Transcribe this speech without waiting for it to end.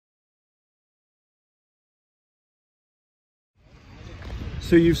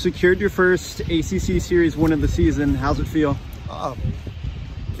So you've secured your first ACC series win of the season. How's it feel?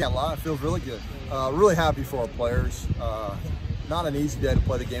 Can't lie, it feels really good. Really happy for our players. Not an easy day to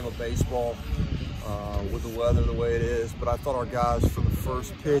play the game of baseball with the weather the way it is, but I thought our guys from the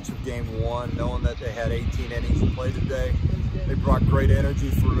first pitch of game one, knowing that they had 18 innings to play today, they brought great energy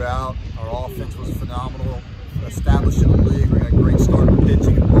throughout. Our offense was phenomenal, establishing the league. We had a great start in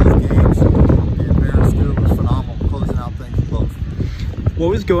pitching in both games, and Baron Stuart was phenomenal, closing out things in both. What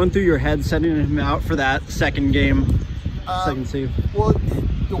was going through your head sending him out for that second game, second save? Well,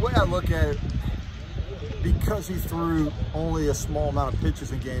 the way I look at it, because he threw only a small amount of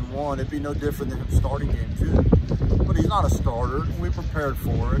pitches in game one, it'd be no different than him starting game two. But he's not a starter. We prepared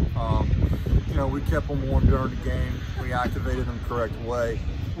for it. You know, we kept him warm during the game. We activated him the correct way.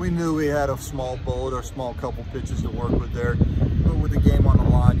 We knew we had a small bullet or a small couple pitches to work with there. But with the game on the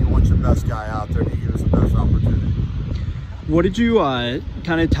line, you want your best guy out there to give us the best opportunity. What did you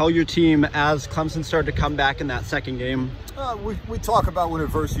kind of tell your team as Clemson started to come back in that second game? We talk about when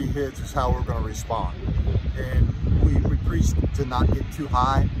adversity hits is how we're going to respond. And we preach to not get too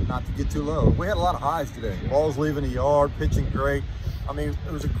high, not to get too low. We had a lot of highs today. Balls leaving the yard, pitching great. I mean,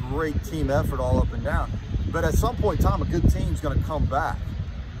 it was a great team effort all up and down. But at some point in time, a good team's going to come back.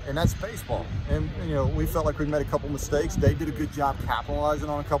 And that's baseball. And, you know, we felt like we made a couple mistakes. They did a good job capitalizing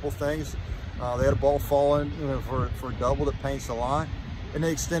on a couple things. They had a ball falling, you know, for a double that paints the line, and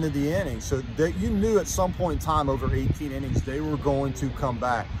they extended the innings. So you knew at some point in time over 18 innings, they were going to come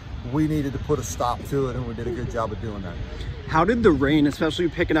back. We needed to put a stop to it, and we did a good job of doing that. How did the rain, especially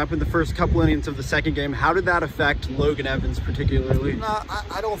picking up in the first couple innings of the second game, how did that affect Logan Evans particularly? No,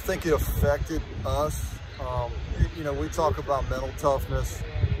 I don't think it affected us. You know, we talk about mental toughness.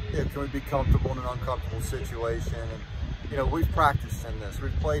 Yeah, can we be comfortable in an uncomfortable situation? And, you know, we've practiced in this,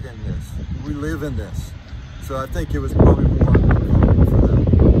 we've played in this, we live in this. So I think it was probably more